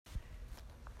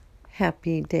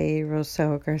Happy day,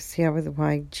 Rosario Garcia with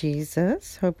Why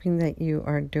Jesus. Hoping that you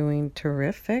are doing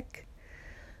terrific,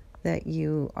 that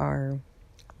you are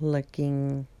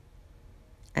looking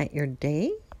at your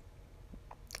day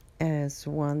as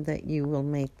one that you will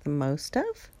make the most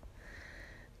of,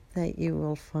 that you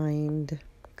will find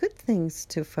good things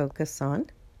to focus on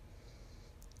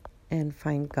and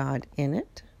find God in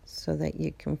it so that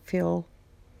you can feel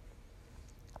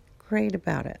great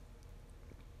about it.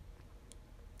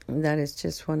 That is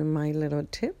just one of my little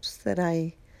tips that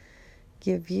I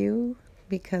give you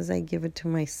because I give it to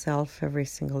myself every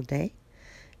single day,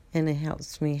 and it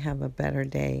helps me have a better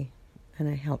day, and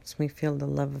it helps me feel the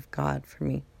love of God for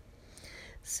me.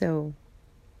 So,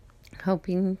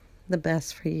 hoping the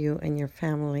best for you and your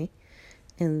family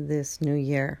in this new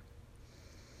year.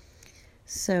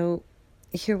 So,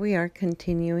 here we are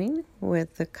continuing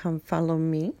with the Come Follow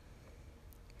Me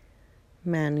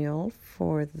manual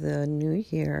for the new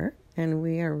year, and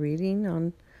we are reading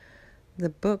on the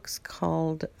books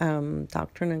called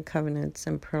Doctrine and Covenants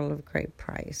and Pearl of Great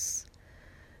Price.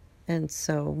 And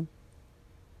so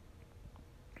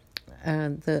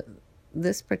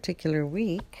this particular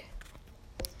week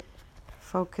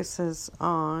focuses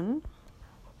on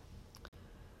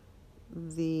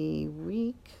the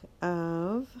week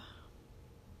of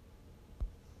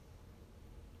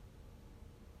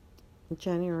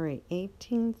January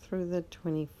 18th through the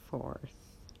 24th.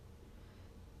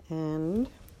 And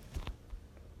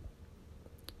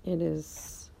it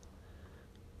is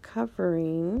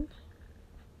covering,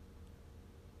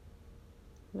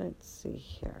 let's see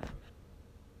here.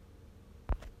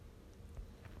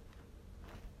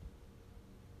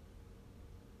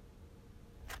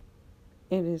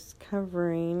 It is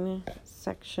covering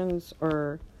sections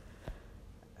or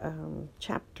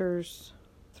chapters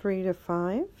 3 to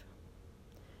 5.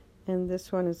 And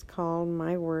this one is called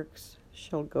My Works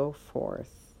Shall Go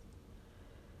Forth.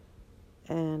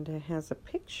 And it has a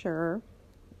picture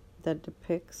that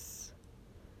depicts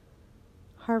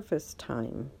harvest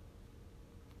time.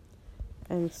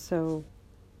 And so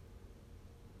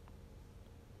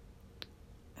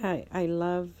I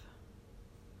love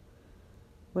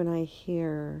when I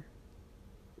hear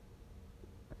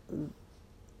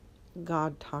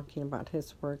God talking about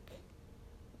his work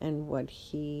and what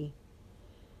he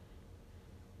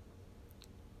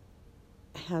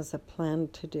has a plan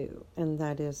to do, and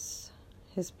that is,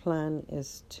 his plan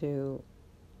is to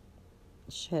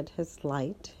shed his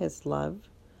light, his love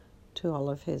to all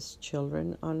of his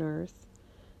children on earth,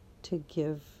 to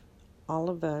give all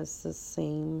of us the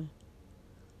same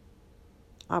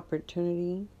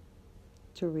opportunity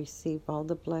to receive all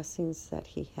the blessings that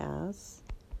he has.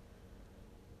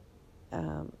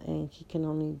 And he can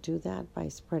only do that by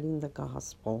spreading the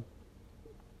gospel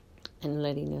and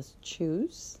letting us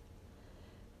choose.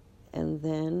 And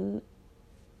then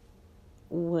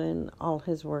when all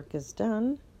his work is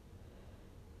done,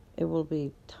 it will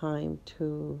be time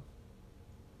to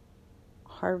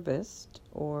harvest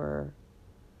or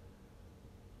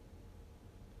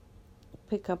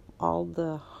pick up all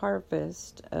the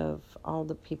harvest of all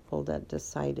the people that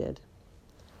decided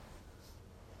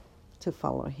to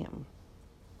follow him.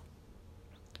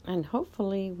 And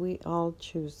hopefully we all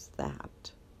choose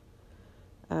that.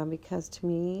 Because to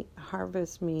me,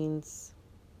 harvest means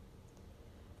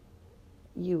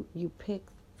you pick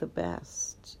the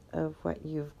best of what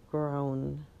you've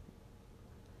grown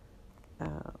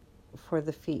for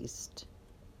the feast.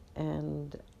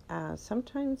 And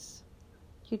sometimes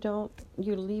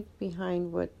you leave behind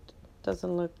what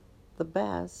doesn't look the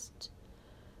best,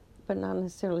 but not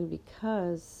necessarily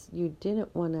because you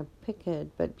didn't want to pick it,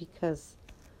 but because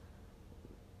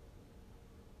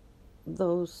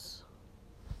those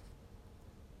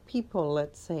people,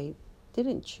 let's say,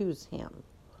 didn't choose him.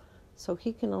 So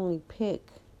he can only pick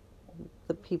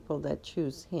the people that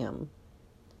choose him.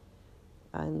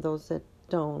 And those that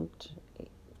don't,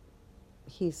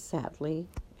 he sadly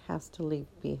has to leave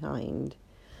behind.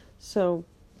 So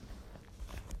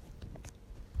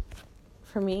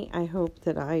for me, I hope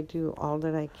that I do all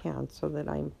that I can so that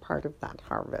I'm part of that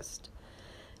harvest.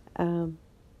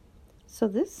 So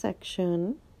this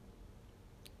section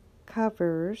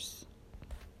covers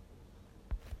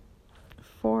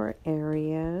 4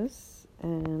 areas,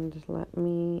 and let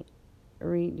me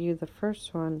read you the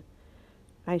first one.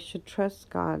 I should trust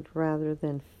God rather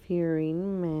than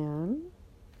fearing man.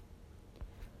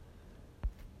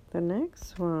 The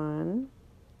next one,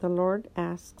 the Lord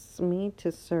asks me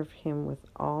to serve him with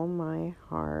all my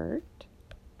heart.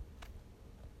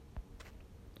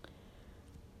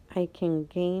 I can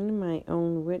gain my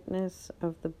own witness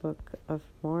of the Book of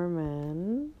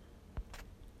Mormon.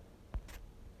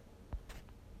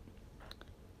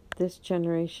 This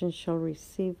generation shall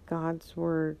receive God's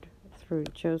word through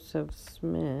Joseph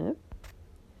Smith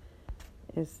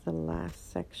is the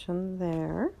last section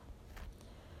there.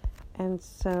 And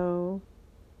so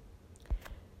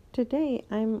today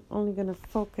I'm only going to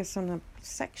focus on a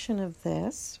section of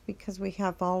this because we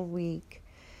have all week.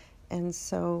 And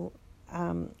so,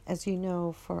 as you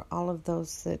know, for all of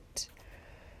those that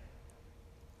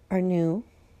are new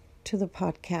to the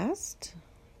podcast,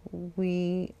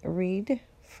 we read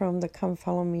from the Come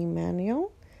Follow Me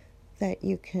manual that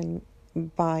you can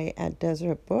buy at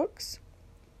Deseret Books,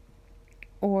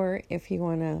 or if you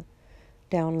want to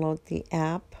download the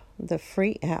app, the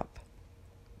free app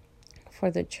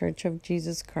for the Church of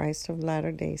Jesus Christ of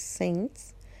Latter-day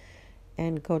Saints,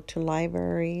 and go to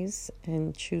libraries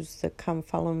and choose the Come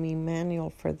Follow Me manual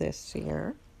for this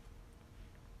year,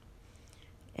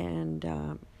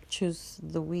 and choose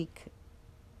the week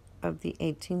of the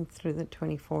 18th through the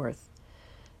 24th.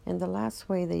 And the last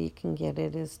way that you can get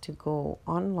it is to go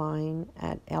online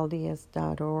at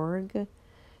lds.org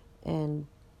and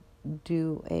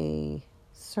do a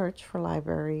search for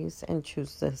libraries and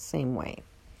choose the same way.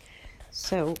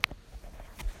 So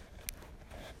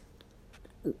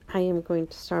I am going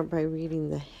to start by reading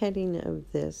the heading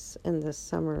of this and the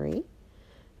summary,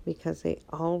 because they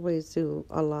always do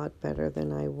a lot better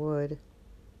than I would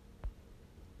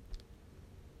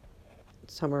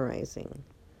summarizing.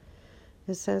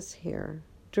 It says here,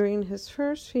 during his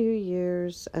first few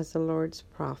years as the Lord's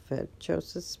prophet,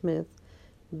 Joseph Smith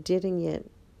didn't yet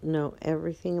know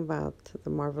everything about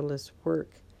the marvelous work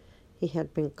he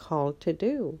had been called to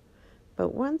do.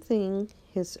 But one thing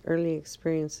his early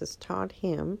experiences taught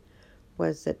him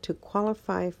was that to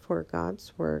qualify for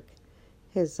God's work,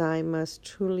 his eye must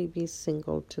truly be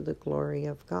single to the glory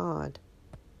of God.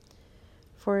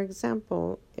 For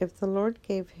example, if the Lord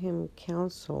gave him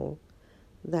counsel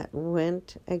that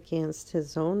went against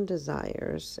his own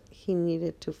desires, he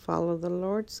needed to follow the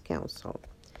Lord's counsel.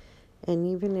 And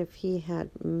even if he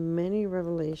had many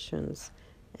revelations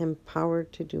and power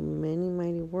to do many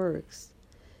mighty works,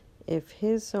 if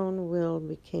his own will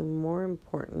became more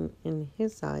important in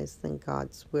his eyes than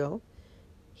God's will,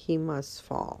 he must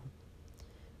fall.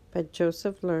 But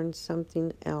Joseph learned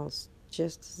something else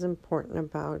just as important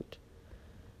about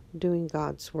doing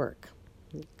God's work.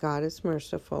 God is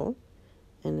merciful,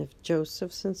 and if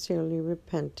Joseph sincerely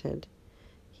repented,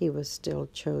 he was still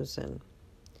chosen.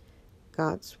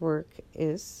 God's work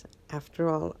is, after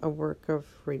all, a work of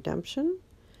redemption,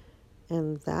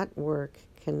 and that work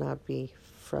cannot be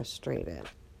frustrated.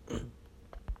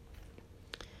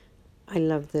 I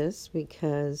love this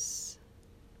because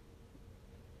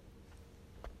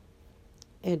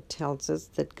it tells us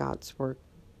that God's work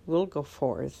will go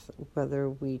forth,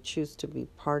 whether we choose to be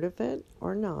part of it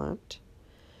or not.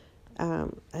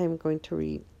 I'm going to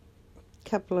read a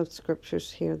couple of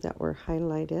scriptures here that were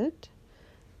highlighted.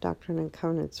 Doctrine and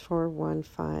Covenants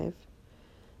 4:1-5.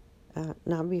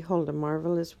 Now behold, a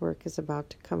marvelous work is about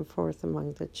to come forth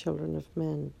among the children of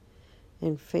men,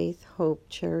 and faith, hope,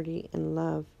 charity, and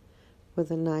love, with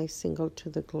an eye single to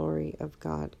the glory of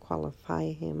God,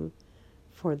 qualify him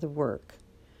for the work.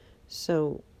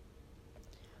 So,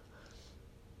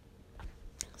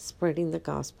 spreading the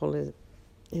gospel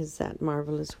is that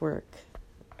marvelous work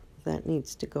that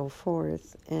needs to go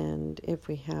forth. And if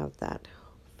we have that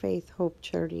faith, hope,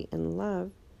 charity, and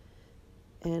love,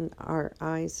 and our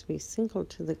eyes be single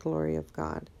to the glory of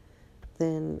God,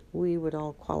 then we would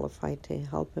all qualify to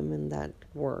help him in that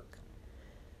work.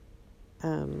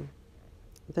 The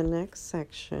next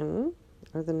section,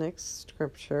 or the next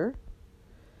scripture,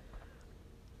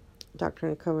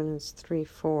 Doctrine and Covenants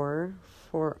 3:4,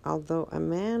 for although a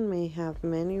man may have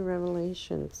many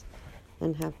revelations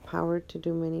and have power to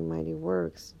do many mighty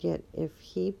works, yet if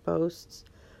he boasts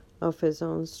of his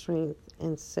own strength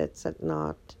and sets at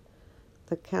naught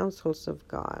the counsels of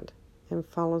God and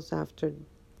follows after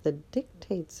the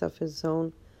dictates of his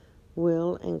own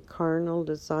will and carnal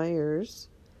desires,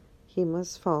 he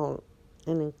must fall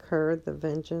and incur the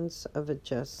vengeance of a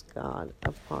just God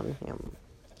upon him.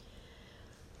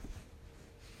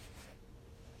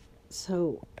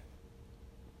 So,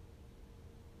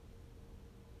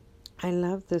 I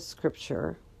love this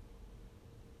scripture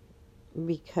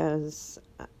because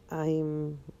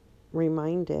I'm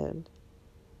reminded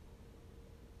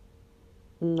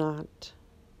not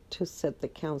to set the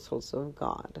counsels of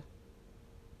God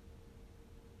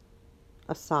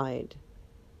aside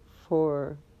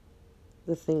for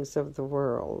the things of the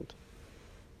world.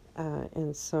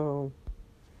 And so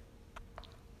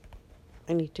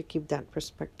I need to keep that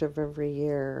perspective every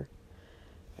year,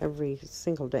 every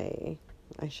single day,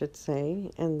 I should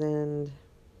say. And then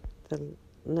the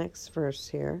next verse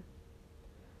here,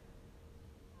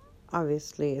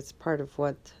 obviously it's part of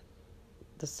what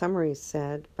the summary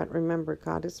said, but remember,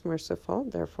 God is merciful,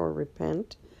 therefore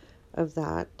repent of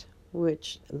that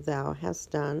which thou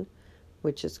hast done,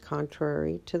 which is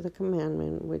contrary to the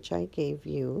commandment which I gave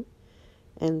you,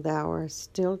 and thou art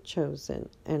still chosen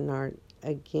and art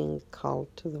again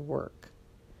called to the work.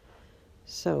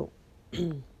 So,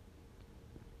 it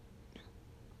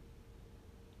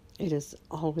is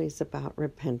always about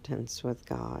repentance with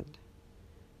God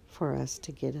for us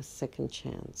to get a second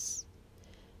chance.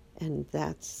 And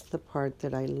that's the part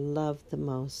that I love the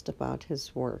most about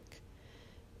his work,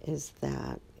 is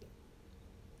that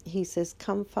he says,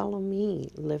 come follow me,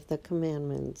 live the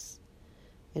commandments.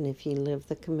 And if ye live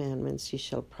the commandments, ye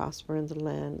shall prosper in the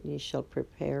land, ye shall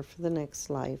prepare for the next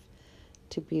life,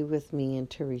 to be with me and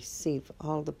to receive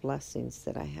all the blessings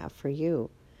that I have for you.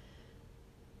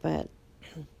 But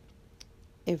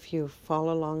if you fall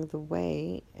along the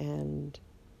way and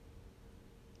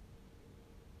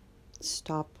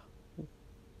stop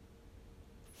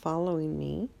following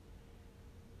me,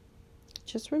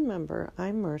 just remember,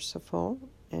 I'm merciful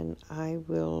and I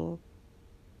will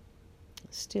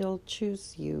still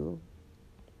choose you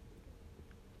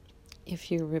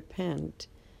if you repent,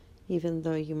 even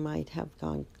though you might have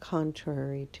gone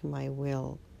contrary to my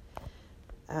will.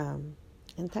 And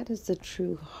that is the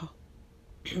true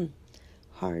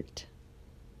heart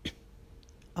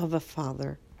of a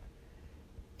father,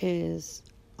 is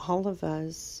all of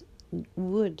us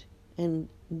would and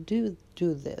do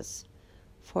this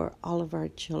for all of our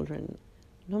children.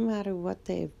 No matter what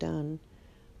they've done,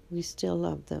 we still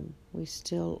love them. We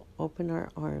still open our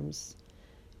arms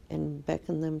and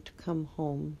beckon them to come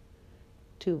home,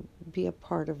 to be a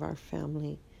part of our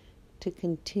family, to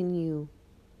continue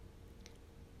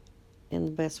in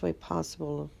the best way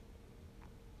possible,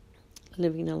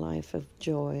 living a life of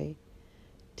joy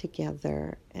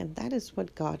together. And that is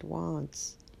what God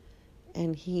wants.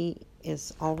 And he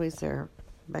is always there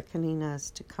beckoning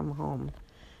us to come home.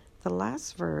 The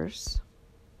last verse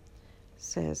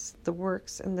says, the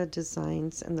works and the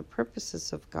designs and the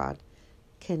purposes of God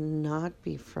cannot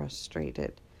be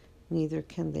frustrated, neither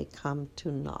can they come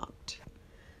to naught.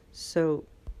 So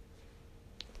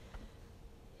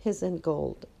his end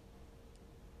goal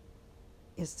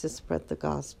is to spread the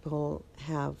gospel,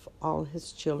 have all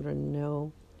his children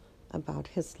know about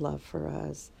his love for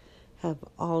us, have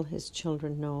all his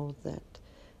children know that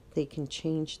they can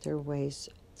change their ways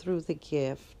through the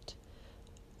gift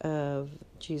of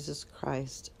Jesus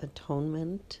Christ's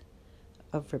atonement,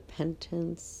 of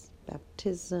repentance,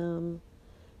 baptism,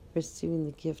 receiving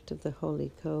the gift of the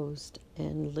Holy Ghost,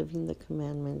 and living the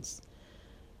commandments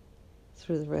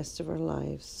through the rest of our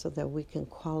lives, so that we can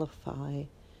qualify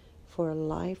for a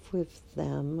life with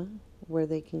them where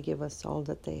they can give us all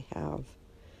that they have.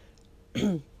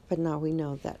 But now we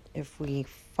know that if we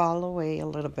fall away a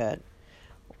little bit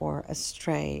or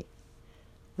astray,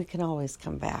 we can always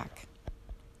come back.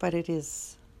 But it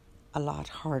is a lot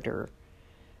harder,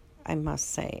 I must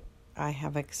say. I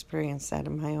have experienced that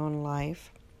in my own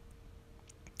life.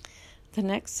 The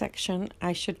next section,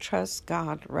 I should trust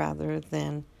God rather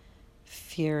than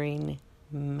fearing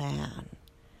man.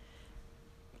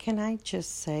 Can I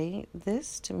just say,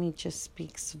 this to me just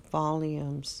speaks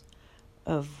volumes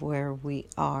of where we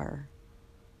are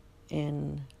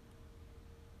in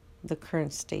the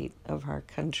current state of our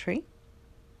country.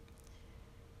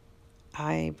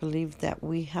 I believe that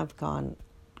we have gone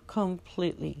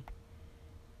completely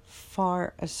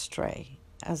far astray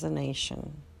as a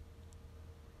nation.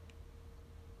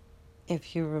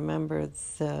 If you remember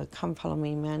the Come Follow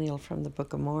Me manual from the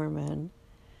Book of Mormon,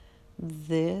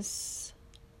 this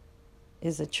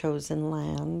is a chosen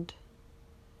land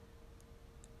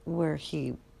where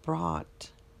he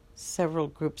brought several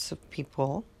groups of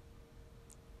people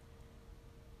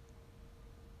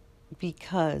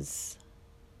because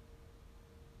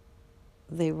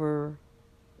they were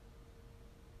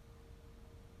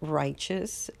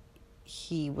righteous.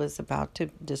 He was about to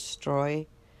destroy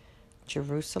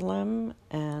Jerusalem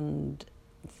and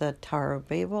the Tower of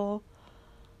Babel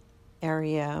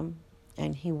area,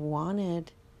 and he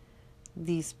wanted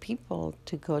these people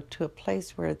to go to a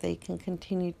place where they can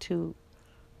continue to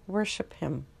worship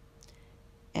him.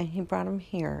 And he brought them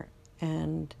here,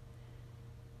 and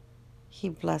he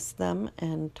blessed them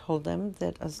and told them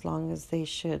that as long as they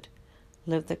should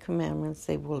live the commandments,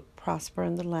 they will prosper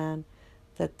in the land,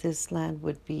 that this land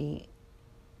would be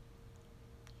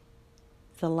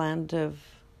the land of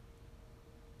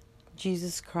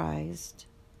Jesus Christ,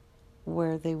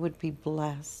 where they would be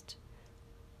blessed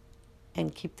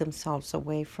and keep themselves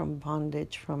away from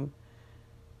bondage, from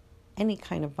any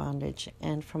kind of bondage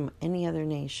and from any other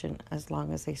nation as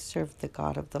long as they serve the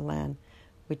God of the land,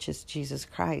 which is Jesus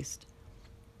Christ.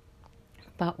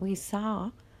 But we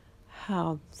saw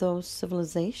how those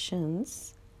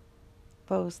civilizations,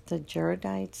 both the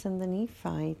Jaredites and the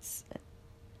Nephites,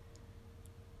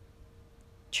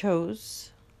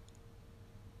 chose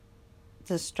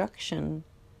destruction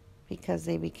because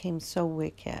they became so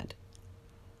wicked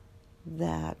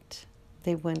that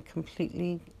they went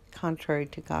completely contrary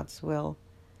to God's will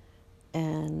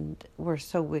and were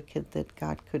so wicked that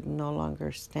God could no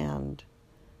longer stand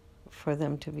for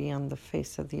them to be on the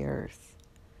face of the earth,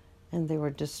 and they were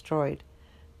destroyed.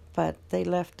 But they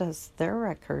left us their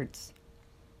records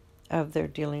of their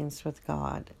dealings with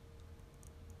God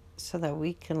so that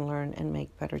we can learn and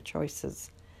make better choices.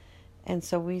 And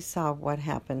so we saw what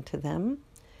happened to them.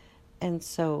 And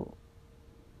so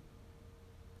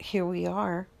here we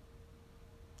are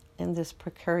in this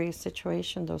precarious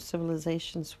situation those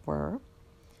civilizations were.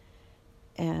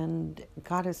 And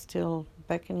God is still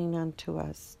beckoning unto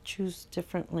us. Choose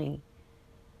differently.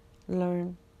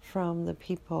 Learn from the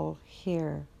people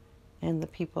here and the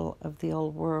people of the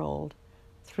old world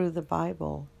through the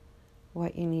Bible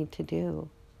what you need to do.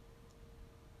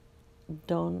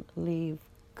 Don't leave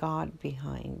God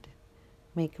behind.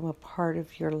 Make him a part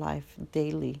of your life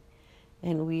daily.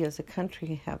 And we as a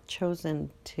country have chosen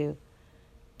to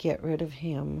get rid of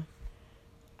him.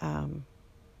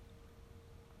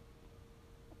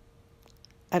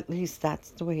 At least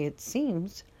that's the way it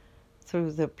seems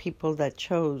through the people that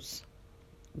chose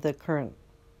the current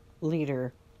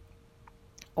leader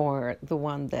or the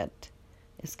one that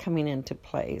is coming into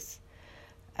place.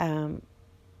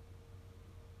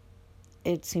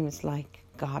 It seems like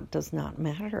God does not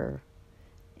matter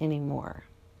anymore.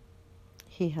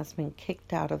 He has been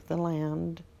kicked out of the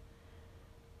land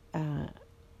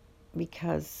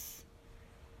because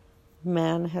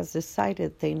man has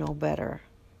decided they know better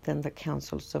than the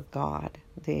counsels of God.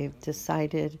 They've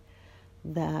decided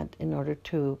that in order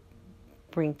to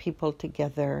bring people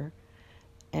together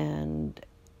and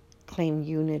claim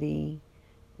unity,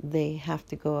 they have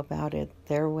to go about it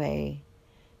their way,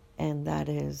 and that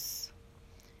is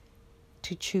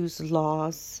to choose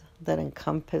laws that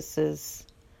encompasses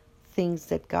things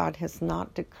that God has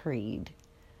not decreed.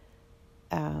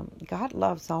 God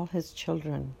loves all his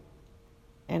children,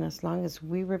 and as long as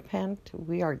we repent,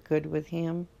 we are good with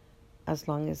him. As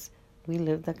long as we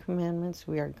live the commandments,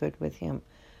 we are good with him.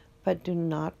 But do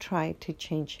not try to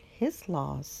change his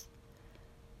laws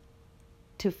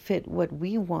to fit what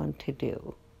we want to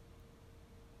do,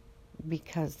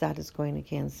 because that is going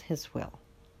against his will.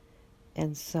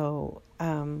 And so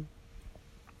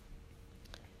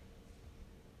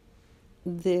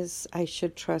this, I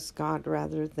should trust God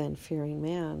rather than fearing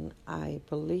man, I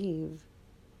believe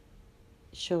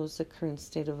shows the current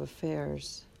state of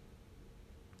affairs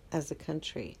as a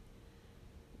country,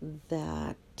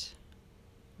 that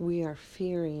we are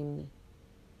fearing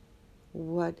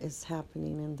what is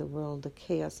happening in the world, the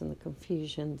chaos and the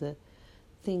confusion, the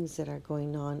things that are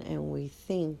going on, and we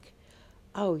think,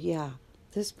 oh yeah,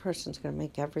 this person's going to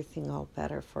make everything all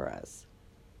better for us.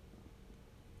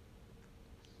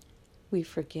 We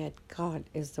forget God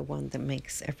is the one that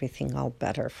makes everything all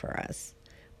better for us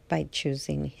by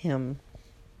choosing him.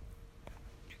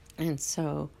 And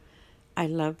so I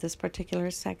love this particular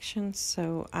section,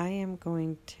 so I am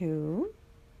going to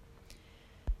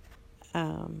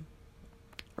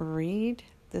read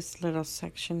this little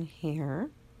section here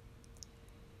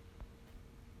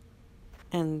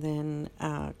and then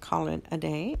call it a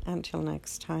day until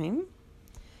next time.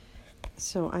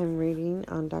 So I'm reading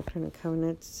on Doctrine and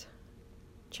Covenants,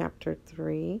 chapter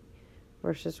 3,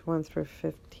 verses 1 through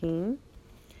 15.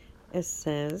 It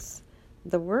says,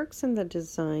 "The works and the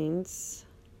designs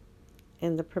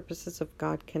and the purposes of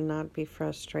God cannot be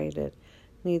frustrated,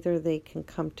 neither they can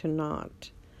come to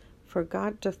naught. For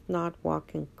God doth not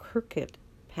walk in crooked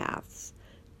paths,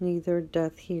 neither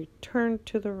doth he turn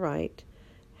to the right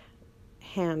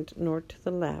hand nor to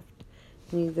the left,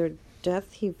 neither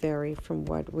doth he vary from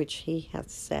that which he hath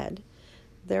said.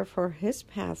 Therefore his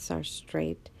paths are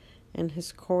straight, and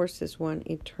his course is one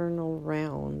eternal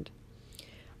round.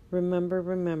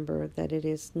 Remember that it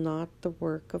is not the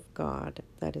work of God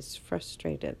that is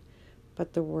frustrated,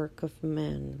 but the work of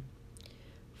men.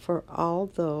 For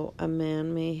although a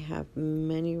man may have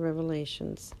many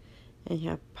revelations and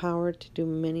have power to do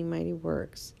many mighty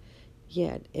works,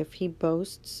 yet if he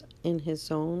boasts in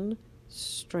his own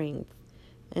strength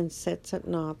and sets at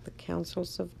naught the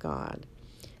counsels of God,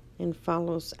 and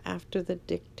follows after the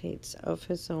dictates of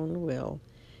his own will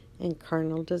and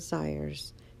carnal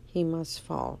desires, he must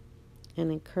fall.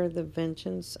 and incur the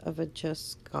vengeance of a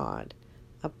just God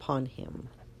upon him.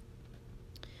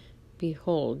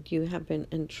 Behold, you have been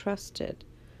entrusted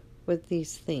with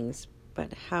these things,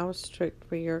 but how strict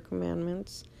were your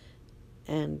commandments?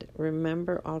 And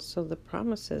remember also the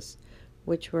promises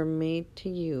which were made to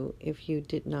you if you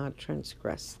did not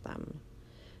transgress them.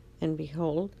 And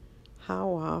behold,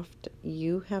 how oft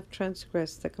you have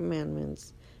transgressed the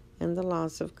commandments and the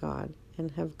laws of God,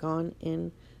 and have gone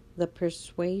in the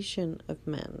persuasion of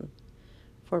men.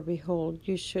 For behold,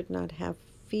 you should not have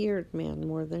feared man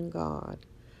more than God,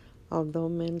 although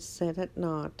men set at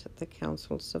naught the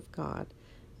counsels of God,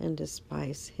 and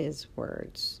despise his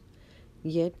words.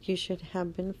 Yet you should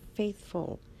have been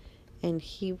faithful, and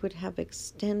he would have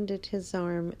extended his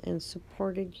arm and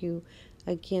supported you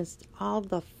against all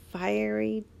the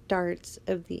fiery darts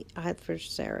of the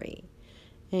adversary,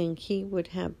 and he would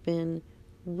have been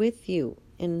with you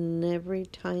in every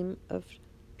time of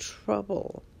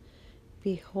trouble.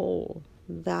 Behold,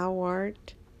 thou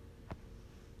art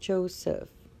Joseph,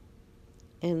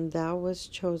 and thou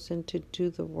wast chosen to do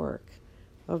the work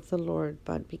of the Lord,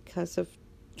 but because of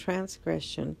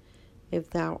transgression, if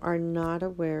thou art not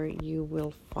aware, you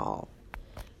will fall.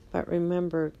 But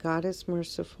remember, God is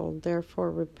merciful,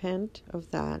 therefore repent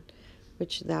of that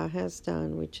which thou hast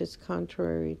done, which is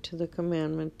contrary to the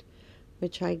commandment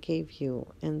which I gave you,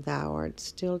 and thou art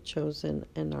still chosen,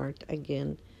 and art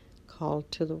again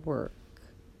called to the work.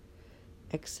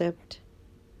 Except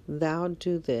thou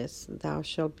do this, thou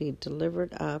shalt be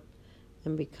delivered up,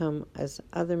 and become as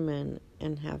other men,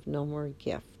 and have no more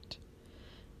gift.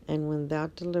 And when thou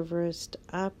deliverest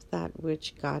up that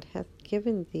which God hath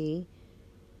given thee,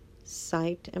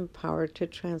 sight and power to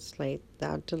translate,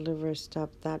 thou deliverest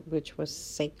up that which was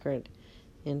sacred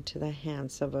into the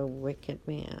hands of a wicked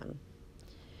man,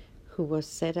 who has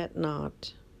set at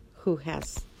naught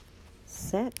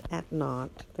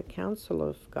the counsel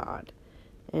of God,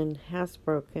 and has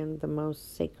broken the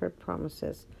most sacred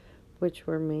promises which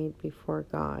were made before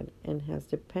God, and has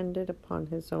depended upon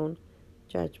his own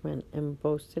judgment, and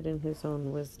boasted in his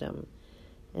own wisdom.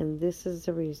 And this is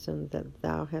the reason that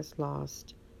thou hast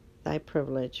lost thy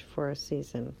privilege for a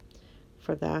season,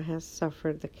 for thou hast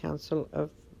suffered the counsel of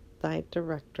thy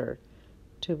director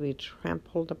to be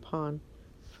trampled upon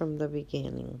from the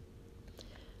beginning.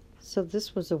 So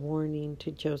this was a warning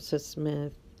to Joseph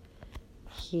Smith.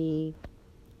 He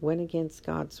went against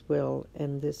God's will,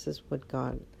 and this is what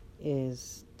God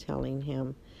is telling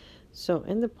him. So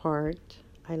in the part,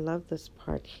 I love this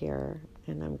part here,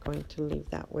 and I'm going to leave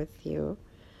that with you.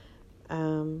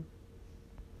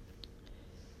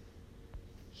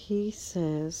 He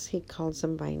says, he calls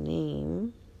them by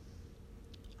name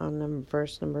on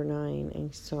verse number 9, and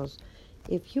he says,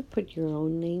 if you put your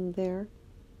own name there,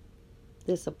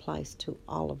 this applies to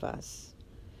all of us.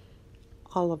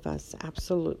 All of us,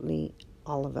 absolutely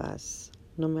all of us,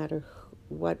 no matter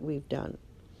what we've done.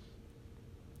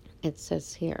 It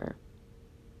says here,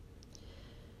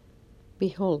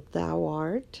 behold, thou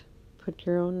art, put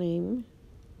your own name,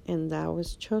 and thou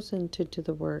wast chosen to do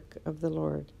the work of the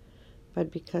Lord.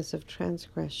 But because of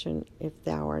transgression, if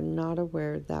thou art not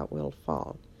aware, thou wilt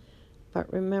fall.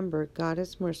 But remember, God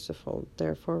is merciful,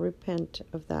 therefore repent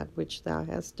of that which thou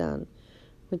hast done,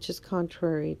 which is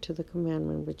contrary to the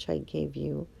commandment which I gave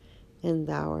you, and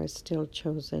thou art still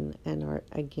chosen, and art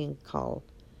again called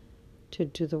to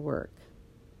do the work.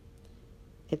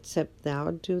 Except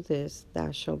thou do this,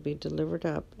 thou shalt be delivered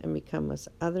up, and become as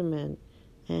other men,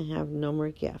 and have no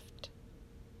more gift.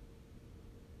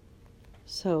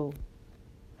 So,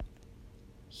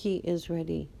 he is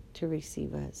ready to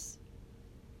receive us.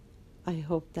 I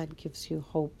hope that gives you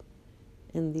hope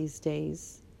in these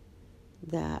days,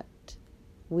 that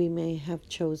we may have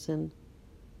chosen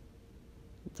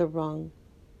the wrong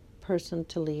person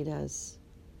to lead us,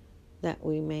 that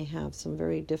we may have some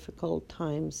very difficult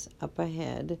times up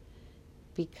ahead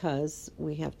because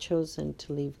we have chosen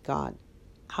to leave God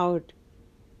out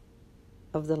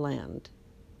of the land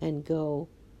and go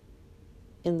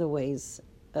in the ways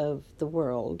of the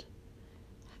world,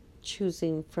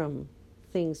 choosing from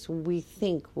things we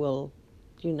think will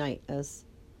unite us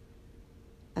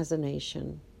as a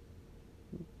nation,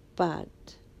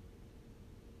 but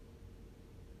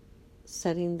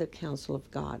setting the counsel of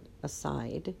God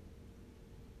aside,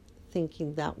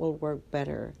 thinking that will work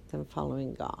better than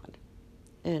following God.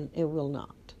 And it will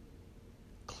not.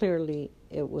 Clearly,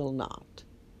 it will not.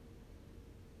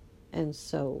 And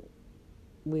so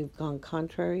we've gone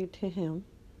contrary to him,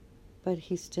 but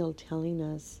he's still telling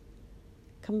us,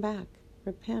 come back,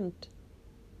 repent,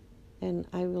 and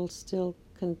I will still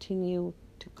continue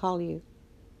to call you,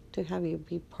 to have you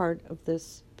be part of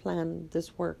this plan,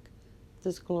 this work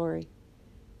this glory.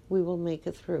 We will make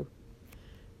it through,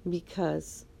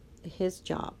 because his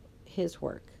job, his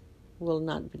work, will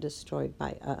not be destroyed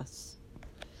by us.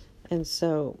 And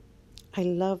so I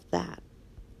love that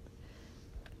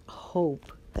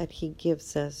hope that he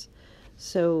gives us.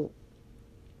 So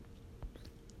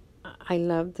I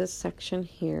love this section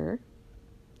here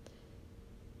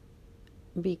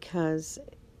because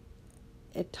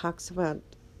it talks about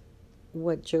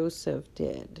what Joseph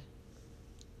did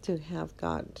to have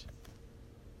God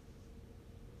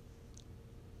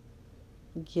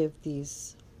give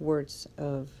these words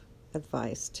of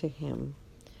advice to him.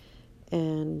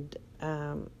 And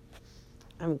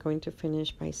I'm going to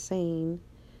finish by saying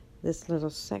this little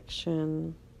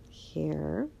section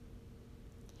here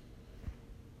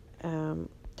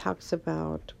talks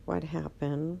about what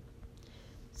happened.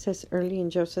 It says, early in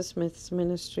Joseph Smith's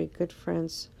ministry, good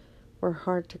friends were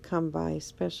hard to come by,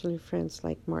 especially friends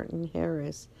like Martin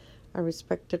Harris, a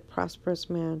respected, prosperous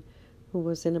man who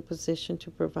was in a position to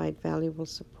provide valuable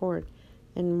support.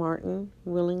 And Martin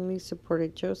willingly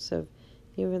supported Joseph,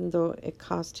 even though it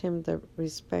cost him the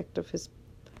respect of his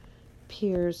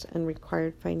peers and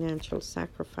required financial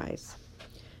sacrifice.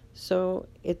 So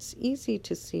it's easy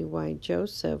to see why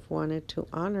Joseph wanted to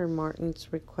honor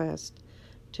Martin's request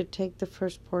to take the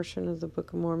first portion of the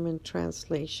Book of Mormon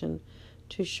translation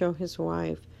to show his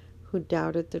wife, who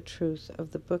doubted the truth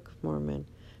of the Book of Mormon.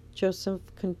 Joseph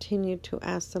continued to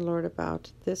ask the Lord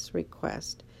about this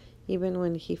request, even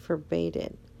when he forbade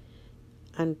it,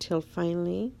 until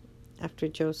finally, after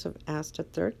Joseph asked a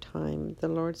third time, the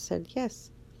Lord said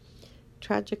yes.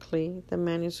 Tragically, the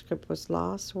manuscript was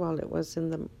lost while it was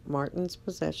in the Martin's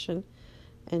possession,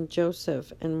 and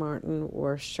Joseph and Martin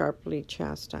were sharply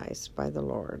chastised by the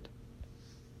Lord.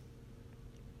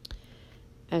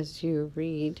 As you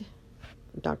read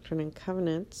Doctrine and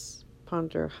Covenants,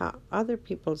 ponder how other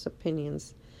people's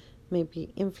opinions may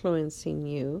be influencing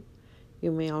you.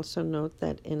 You may also note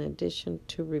that in addition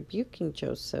to rebuking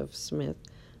Joseph Smith,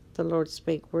 the Lord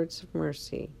spake words of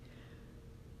mercy.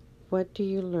 What do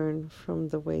you learn from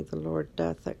the way the Lord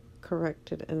doth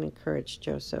corrected and encouraged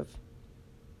Joseph?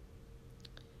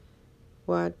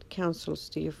 What counsels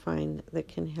do you find that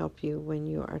can help you when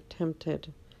you are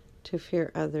tempted to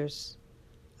fear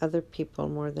other people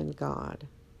more than God?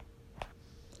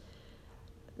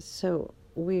 So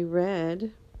we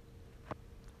read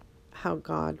how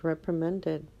God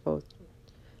reprimanded both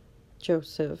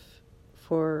Joseph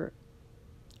for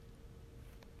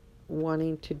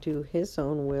wanting to do his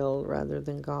own will rather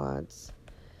than God's.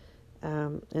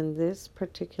 And this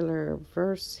particular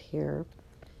verse here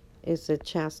is a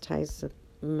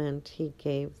chastisement he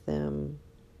gave them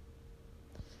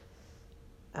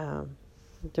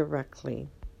directly.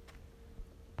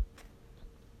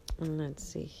 And let's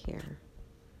see here.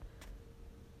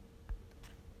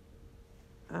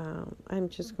 I'm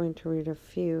just going to read a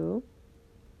few.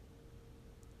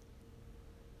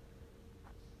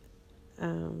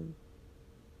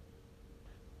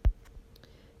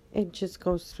 It just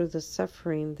goes through the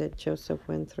suffering that Joseph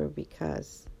went through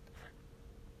because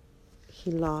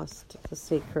he lost the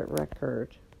sacred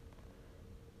record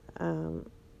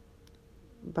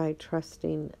by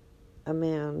trusting a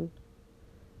man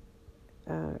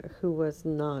who was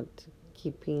not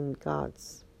keeping God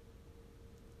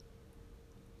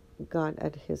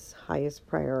at his highest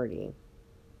priority.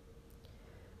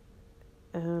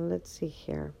 Let's see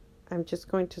here. I'm just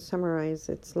going to summarize.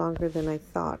 It's longer than I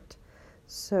thought.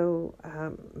 So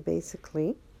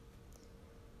basically,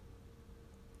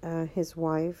 his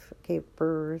wife gave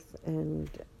birth and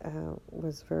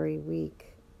was very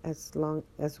weak as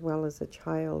well as a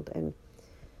child, and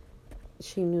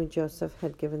she knew Joseph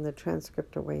had given the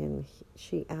transcript away, and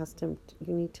she asked him,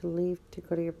 you need to leave to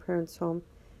go to your parents' home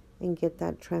and get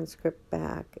that transcript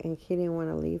back. And he didn't want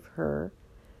to leave her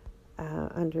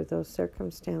under those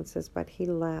circumstances, but he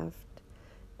left.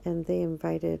 And they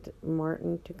invited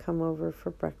Martin to come over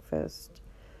for breakfast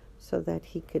so that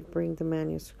he could bring the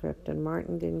manuscript. And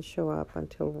Martin didn't show up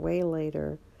until way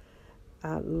later,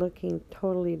 looking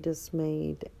totally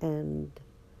dismayed and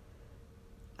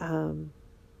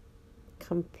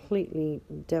completely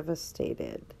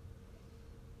devastated.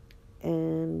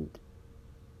 And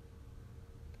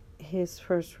his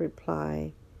first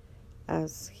reply,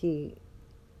 as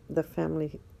the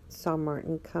family saw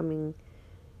Martin coming,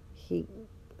 he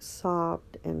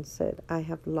sobbed and said, I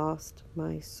have lost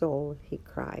my soul, he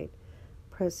cried,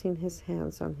 pressing his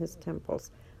hands on his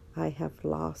temples. I have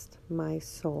lost my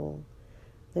soul.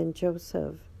 Then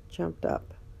Joseph jumped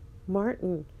up.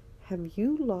 Martin, have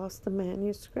you lost the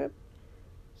manuscript?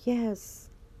 Yes,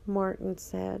 Martin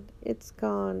said. It's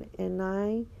gone, and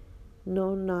I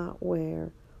know not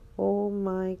where. Oh,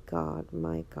 my God,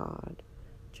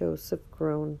 Joseph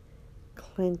groaned,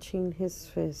 clenching his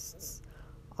fists.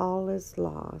 All is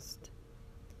lost.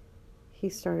 He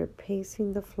started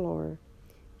pacing the floor.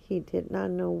 He did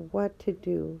not know what to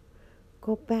do.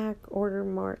 Go back, ordered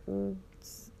Martin.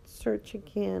 Search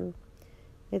again.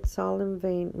 It's all in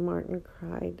vain, Martin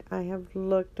cried. I have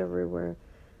looked everywhere,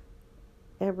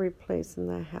 every place in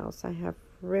the house. I have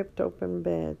ripped open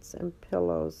beds and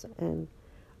pillows, and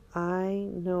I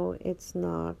know it's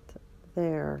not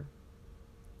there.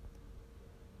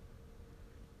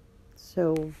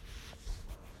 So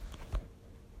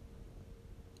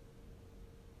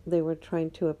they were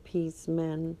trying to appease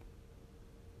men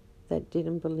that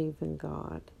didn't believe in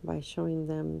God by showing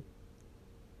them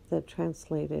the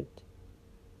translated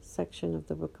section of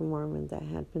the Book of Mormon that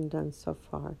had been done so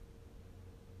far.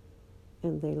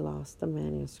 And they lost the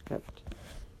manuscript.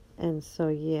 And so,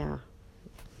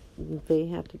 they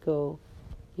had to go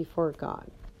before God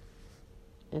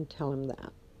and tell him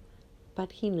that.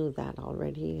 But he knew that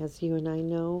already. As you and I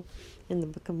know, in the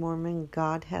Book of Mormon,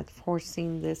 God had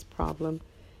foreseen this problem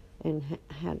and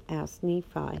had asked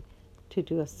Nephi to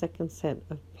do a second set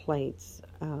of plates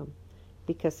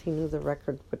because he knew the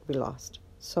record would be lost.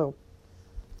 So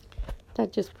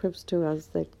that just proves to us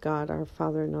that God, our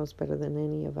Father, knows better than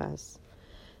any of us.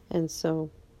 And so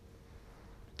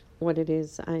what it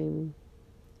is I'm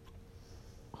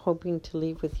hoping to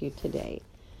leave with you today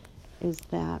is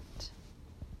that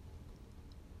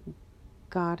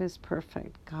God is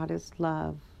perfect. God is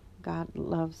love. God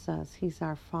loves us. He's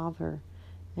our Father.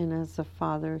 And as a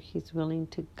Father, He's willing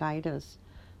to guide us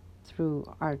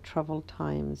through our troubled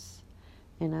times.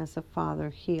 And as a Father,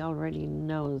 He already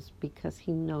knows, because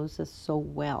He knows us so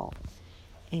well.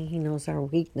 And He knows our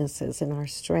weaknesses and our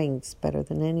strengths better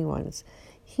than anyone's.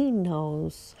 He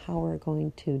knows how we're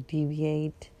going to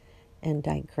deviate and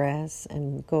digress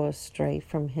and go astray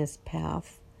from His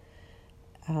path.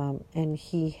 And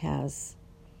He has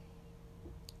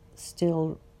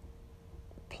still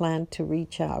planned to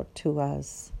reach out to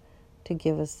us to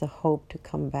give us the hope to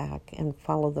come back and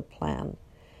follow the plan.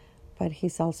 But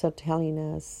He's also telling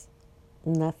us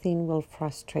nothing will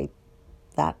frustrate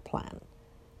that plan.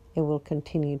 It will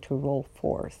continue to roll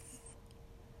forth.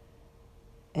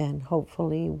 And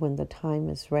hopefully when the time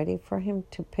is ready for Him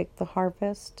to pick the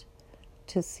harvest,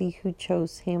 to see who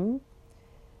chose Him,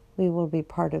 we will be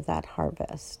part of that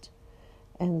harvest.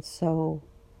 And so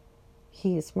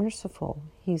He is merciful.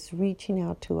 He's reaching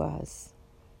out to us.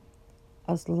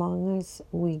 As long as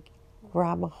we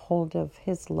grab a hold of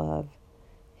His love,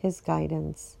 His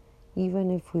guidance, even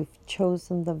if we've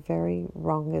chosen the very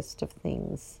wrongest of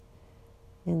things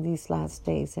in these last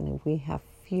days, and if we have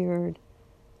feared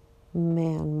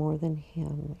man more than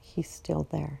Him, He's still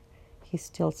there. He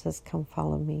still says, come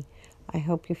follow me. I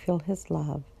hope you feel His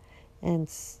love and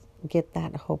get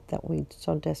that hope that we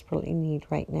so desperately need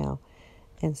right now.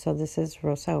 And so this is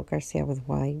Rosa Garcia with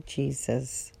Why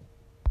Jesus.